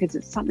do it because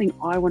it's something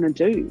I want to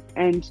do.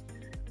 And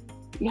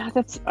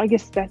I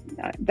guess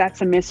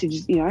that's a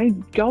message, you know,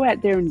 go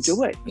out there and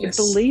do it. Yes.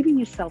 Believe in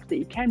yourself that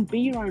you can be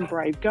your own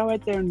brave. Go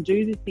out there and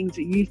do the things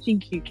that you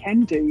think you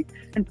can do,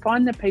 and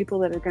find the people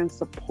that are going to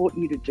support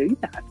you to do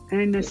that.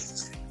 And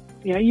it's,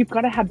 you know, you've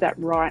got to have that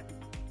right,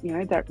 you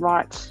know,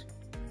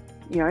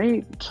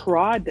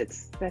 tribe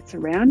that's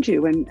around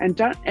you, and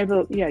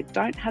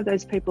don't have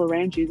those people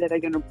around you that are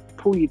going to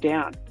pull you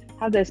down.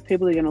 Have those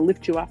people that are going to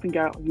lift you up and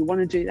go, oh, you want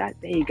to do that?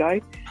 There you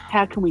go.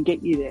 How can we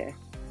get you there?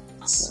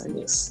 So,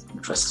 yes,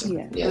 interesting.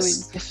 Yeah, yes. I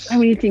mean, there's so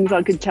many things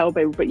I could tell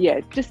people, but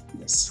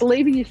just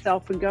believe in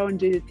yourself and go and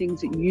do the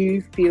things that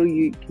you feel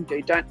you can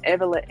do. Don't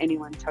ever let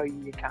anyone tell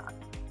you can't.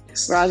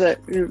 Yes. Rather,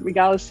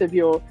 regardless of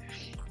your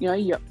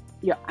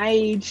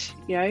age,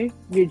 you know,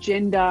 your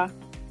gender,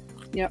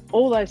 you know,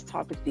 all those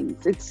type of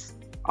things.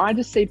 I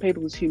just see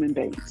people as human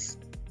beings,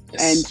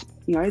 and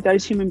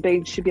those human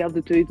beings should be able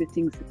to do the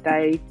things that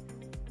they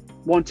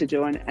want to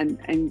do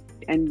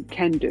and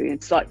can do.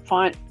 It's like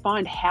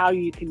find how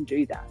you can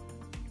do that.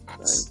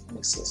 So.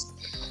 Yes.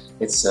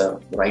 It's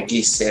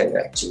rightly said,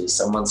 actually.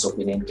 Someone's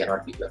opinion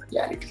cannot be your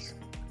reality.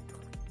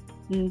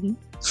 Mm-hmm.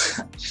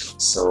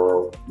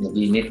 So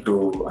we need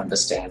to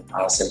understand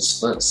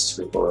ourselves first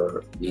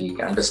before we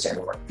understand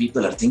what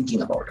people are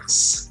thinking about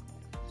us.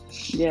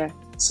 Yeah.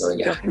 So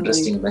definitely.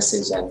 Interesting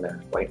message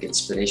and quite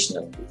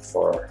inspirational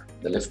for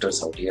the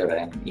lifters out here,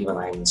 and even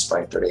I'm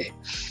inspired today.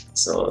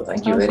 So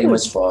thank you very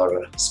much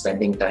for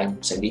spending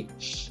time, Cindy,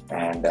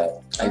 and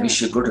I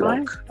wish you good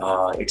luck.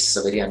 It's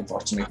very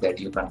unfortunate that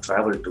you can't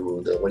travel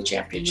to the World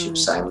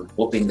Championships. I'm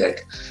hoping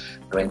that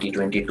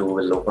 2022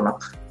 will open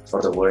up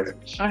for the world,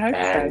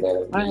 and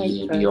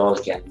we all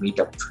can meet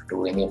up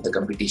to any of the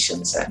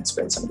competitions and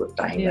spend some good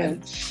time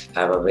and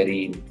have a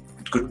very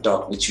good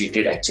talk, which we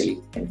did actually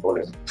in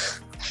Poland.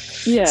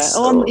 Yeah,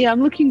 so,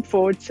 I'm looking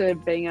forward to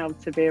being able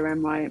to be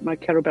around my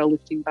kettlebell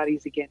lifting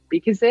buddies again,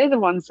 because they're the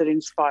ones that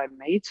inspire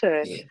me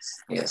to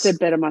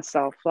better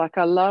myself. Like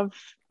I love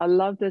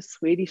the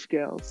Swedish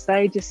girls.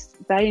 They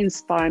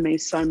inspire me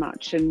so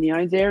much, and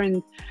they're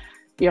in,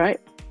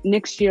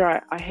 next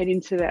year I head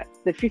into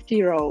the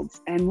 50-year-olds,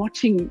 and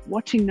watching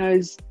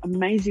those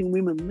amazing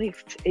women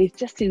lift, it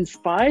just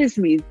inspires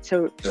me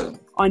to.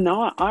 I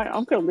know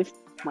I've got to lift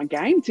my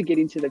game to get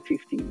into the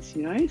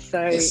 50s, So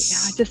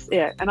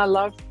and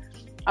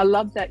I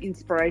love that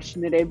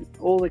inspiration that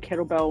all the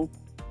kettlebell,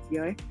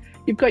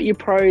 you've got your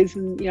pros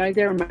and,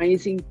 they're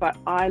amazing, but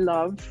I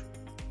love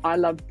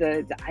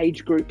the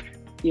age group,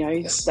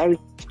 those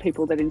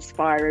people that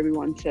inspire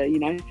everyone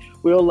to,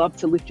 we all love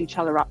to lift each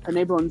other up, and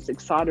everyone's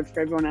excited for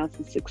everyone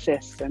else's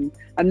success. And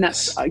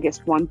that's, I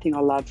guess, one thing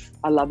I love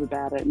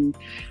about it, and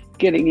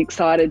getting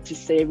excited to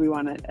see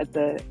everyone at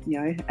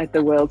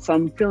the World. So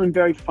I'm feeling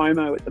very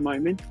FOMO at the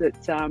moment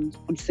that I'm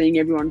seeing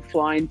everyone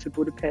fly into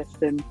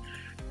Budapest and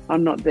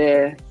I'm not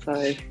there.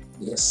 So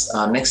yes,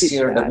 next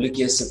year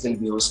WKSF will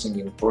be hosting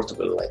in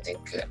Portugal. I think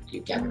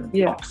you can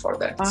opt for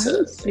that. I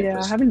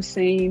haven't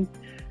seen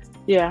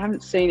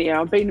it yet.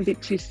 I've been a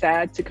bit too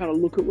sad to kind of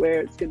look at where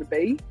it's going to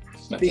be,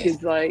 because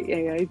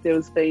there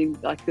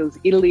was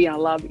Italy. I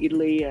love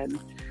Italy, and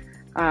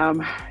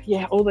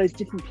all those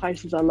different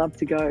places I love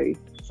to go.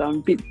 So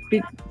I'm a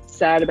bit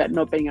sad about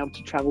not being able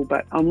to travel,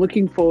 but I'm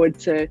looking forward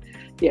to,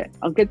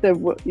 I'll get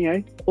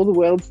all the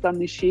worlds done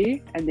this year,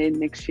 and then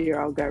next year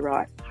I'll go,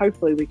 right,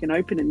 hopefully we can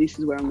open and this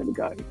is where I'm going to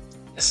go.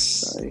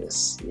 So,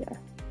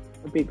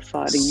 it'll be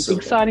exciting. It's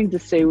exciting to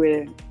see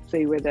where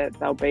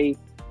they'll be.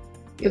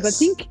 Because I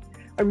think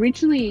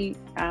originally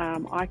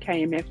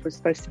IKMF was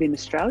supposed to be in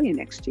Australia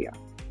next year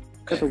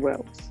for the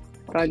Worlds.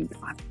 But I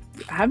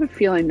have a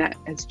feeling that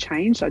has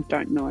changed. I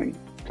don't know.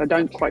 So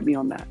don't quote me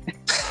on that.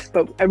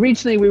 But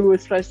originally we were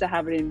supposed to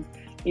have it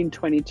in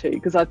 22,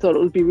 because I thought it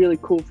would be really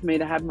cool for me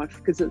to have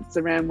because it's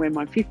around where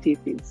my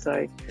 50th is. So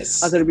I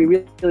thought it'd be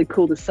really, really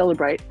cool to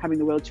celebrate having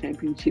the World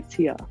Championships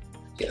here.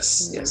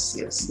 Yes.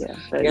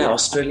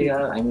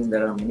 Australia,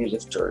 there are many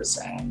lifters,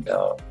 and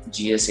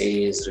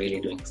GSA is really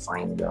doing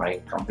fine,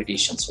 right?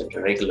 Competitions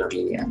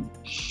regularly, and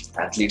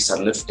athletes are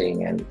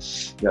lifting, and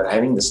you're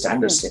having the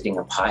standards setting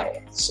up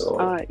high. So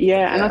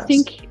and I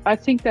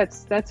think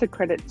that's a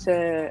credit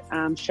to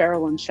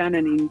Cheryl and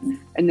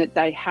Shannon and that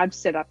they have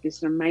set up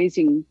this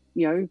amazing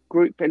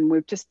group, and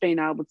we've just been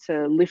able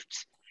to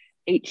lift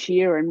each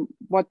year, and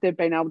what they've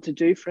been able to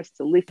do for us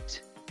to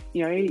lift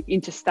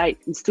interstate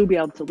and still be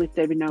able to lift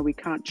even though we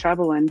can't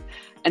travel, and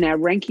our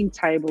ranking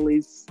table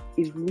is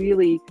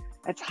really,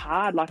 it's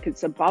hard. Like,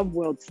 it's above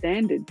world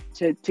standard.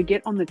 To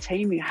get on the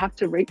team, you have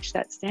to reach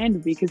that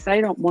standard, because they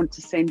don't want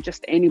to send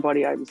just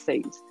anybody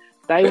overseas.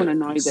 They want to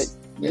know that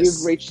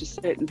you've reached a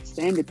certain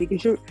standard,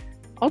 because you're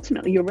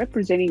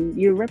representing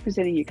your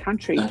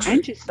country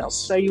and yourself.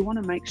 So you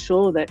want to make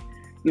sure that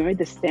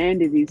the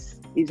standard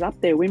is up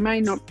there. We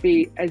may not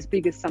be as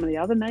big as some of the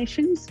other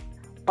nations,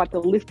 but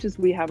the lifters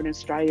we have in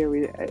Australia,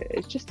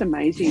 it's just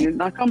amazing. And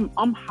like,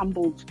 I'm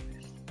humbled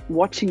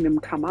watching them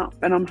come up,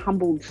 and I'm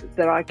humbled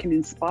that I can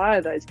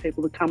inspire those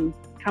people to come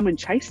and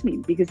chase me,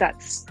 because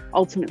that's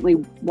ultimately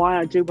why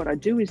I do what I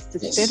do, is to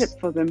set it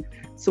for them.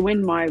 So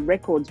when my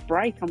records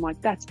break, I'm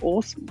like, that's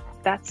awesome.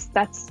 That's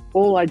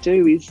all I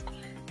do is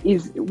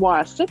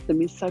why I set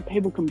them, is so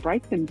people can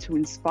break them, to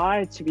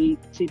inspire to be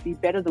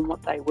better than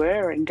what they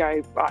were, and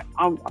go, right,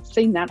 I've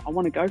seen that, I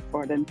want to go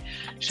for it. And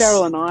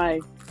Cheryl and I,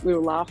 we were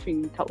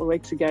laughing a couple of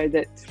weeks ago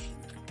that,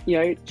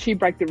 she'd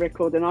break the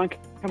record and I'd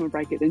come and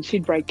break it, and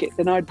she'd break it,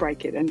 then I'd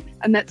break it. And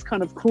that's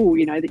kind of cool,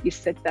 that you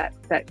set that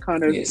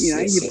kind of,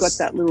 you've got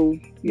that little,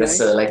 that's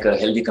like a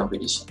healthy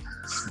competition.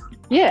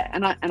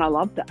 And I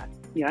love that,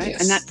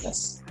 and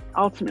that's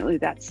ultimately,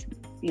 that's,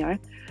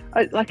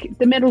 like,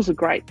 the medals are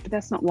great, but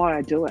that's not why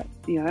I do it.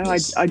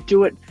 I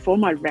do it for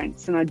my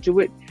ranks, and I do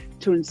it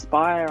to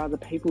inspire other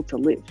people to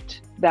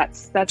lift.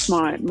 That's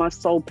my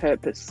sole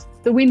purpose.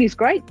 The win is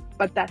great,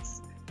 but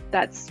that's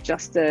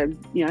just a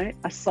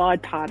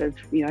side part of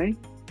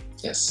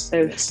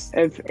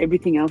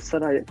everything else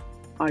that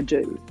I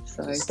do.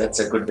 So that's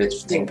a good way to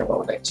think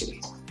about,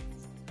 actually.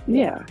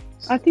 Yeah,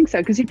 I think so.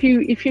 Because if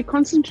you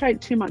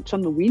concentrate too much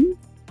on the win,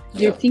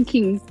 you're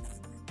thinking.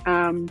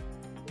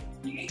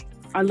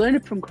 I learned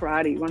it from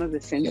karate. One of the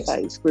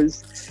senseis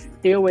was,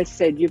 he always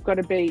said, you've got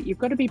to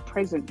be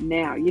present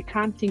now. You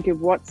can't think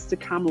of what's to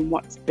come and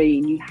what's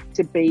been. You have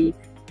to be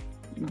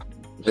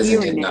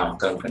present in now,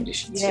 current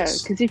conditions. Yeah,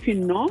 because if you're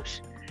not,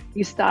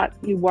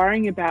 you're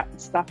worrying about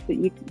stuff that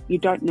you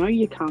don't know,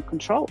 you can't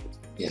control.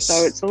 Yes.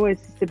 So it's always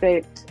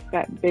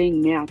about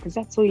being now, because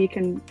that's all you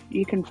can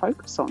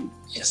focus on.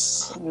 Yes.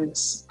 So,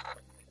 yes.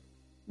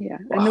 Yeah,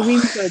 Wow. and the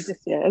wins are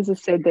just, as I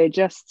said, they're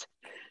just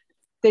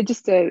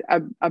a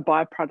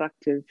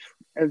byproduct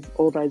of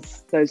all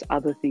those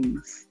other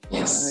things.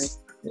 Yes. So,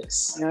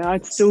 yes. I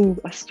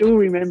still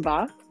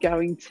remember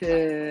going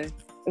to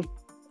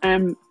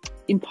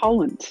in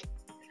Poland.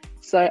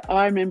 So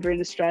I remember in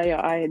Australia,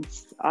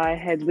 I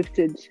had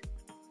lifted.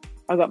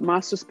 I got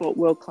Master Sport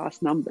World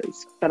Class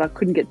numbers, but I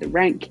couldn't get the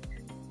rank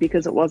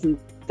because it wasn't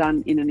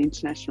done in an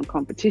international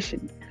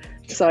competition.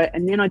 So,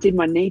 and then I did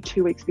my knee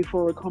 2 weeks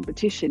before a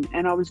competition,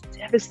 and I was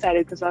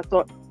devastated because I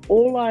thought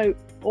all I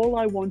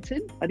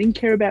wanted, I didn't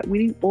care about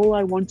winning. All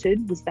I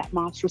wanted was that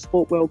Master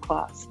Sport World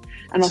Class,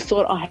 and I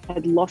thought I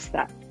had lost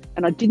that.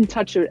 And I didn't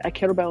touch a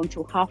kettlebell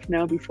until half an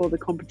hour before the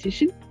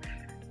competition,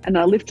 and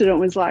I lifted it and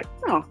was like,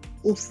 oh,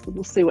 we'll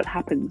see what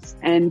happens.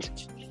 And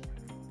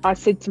I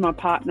said to my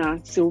partner,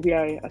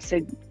 Silvio, I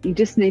said, you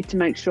just need to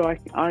make sure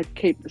I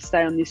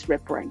stay on this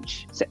rep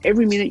range. So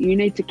every minute you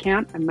need to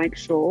count and make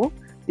sure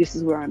this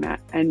is where I'm at.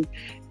 And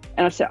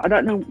I said, I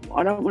don't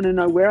want to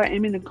know where I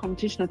am in the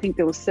competition. I think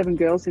there were 7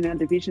 girls in our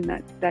division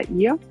that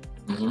year.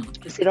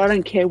 Mm-hmm. I said, I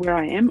don't care where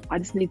I am. I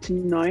just need to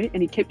know.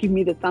 And he kept giving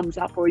me the thumbs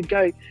up, or he'd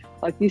go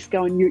like this,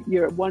 going,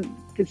 you're at one,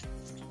 because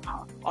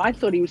I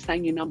thought he was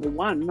saying you're number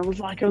one. And I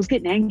was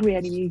getting angry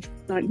at him. He's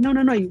like, no,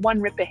 you're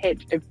 1 rep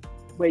ahead of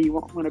where you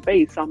want to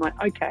be. So I'm like,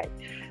 okay.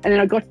 And then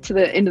I got to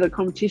the end of the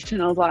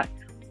competition. I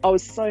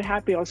was so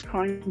happy. I was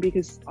crying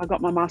because I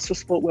got my Master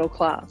Sport World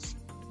Class.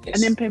 Yes.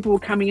 And then people were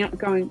coming up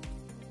going,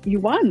 you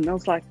won. And I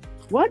was like,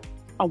 what?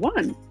 I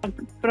won.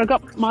 But I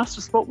got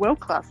Master Sport World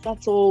Class.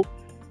 That's all.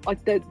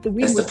 Like the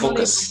win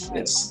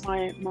was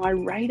my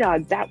radar.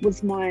 That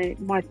was my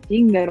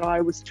thing that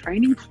I was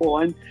training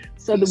for. And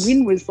so the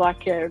win was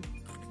like a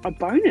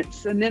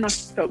bonus. And then I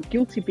felt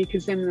guilty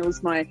because then there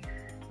was my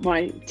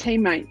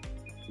teammate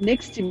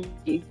next to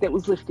me that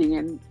was lifting,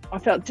 and I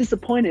felt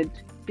disappointed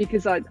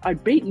because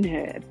I'd beaten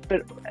her.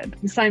 But at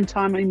the same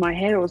time in my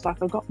head I was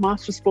like, I got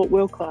Master Sport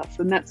World Class,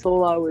 and that's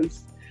all I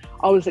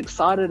was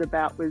excited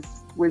about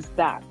was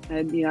that.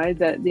 And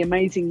the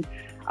amazing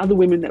other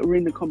women that were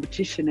in the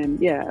competition, and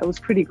yeah, it was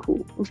pretty cool.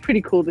 It was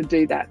pretty cool to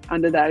do that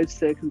under those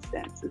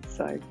circumstances.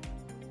 So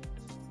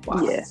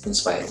wow, yeah,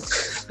 inspiring.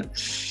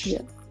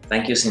 Yeah.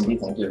 Thank you, Cindy.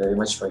 Thank you very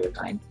much for your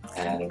time.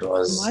 And it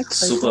was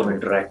superb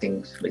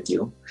interacting with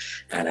you.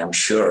 And I'm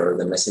sure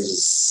the message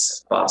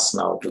is passed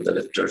now to the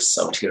lifters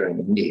out here in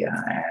India.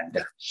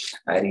 And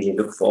I really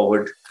look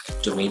forward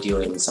to meet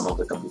you in some of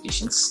the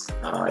competitions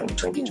in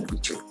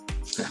 2022.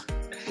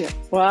 Yeah.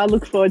 Well, I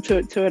look forward to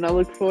it too. And I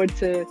look forward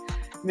to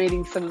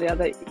meeting some of the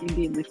other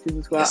Indian lifters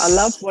as well. Yes, I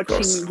love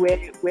watching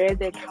where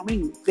they're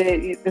coming.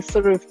 They're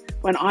sort of,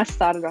 when I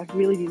started, I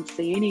really didn't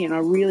see any, and I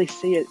really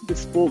see the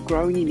sport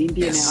growing in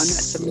India now, and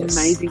that's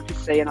amazing to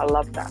see, and I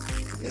love that.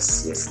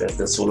 Yes, that's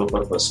the sole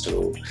purpose,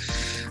 to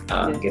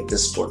get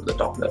this sport to the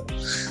top level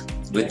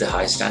with the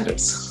high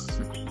standards.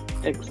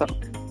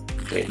 Excellent.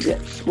 Great.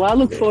 Yes. Well, I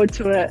look forward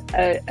to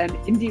an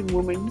Indian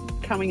woman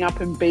coming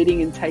up and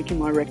beating and taking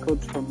my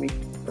records from me.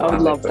 I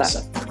would love that.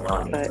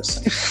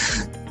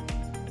 100%.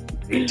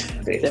 Great.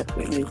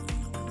 Definitely.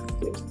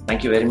 Great.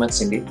 Thank you very much,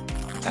 Cindy.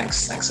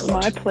 Thanks a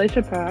lot. My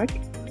pleasure, Parag.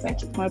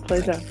 Thank you. My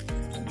pleasure.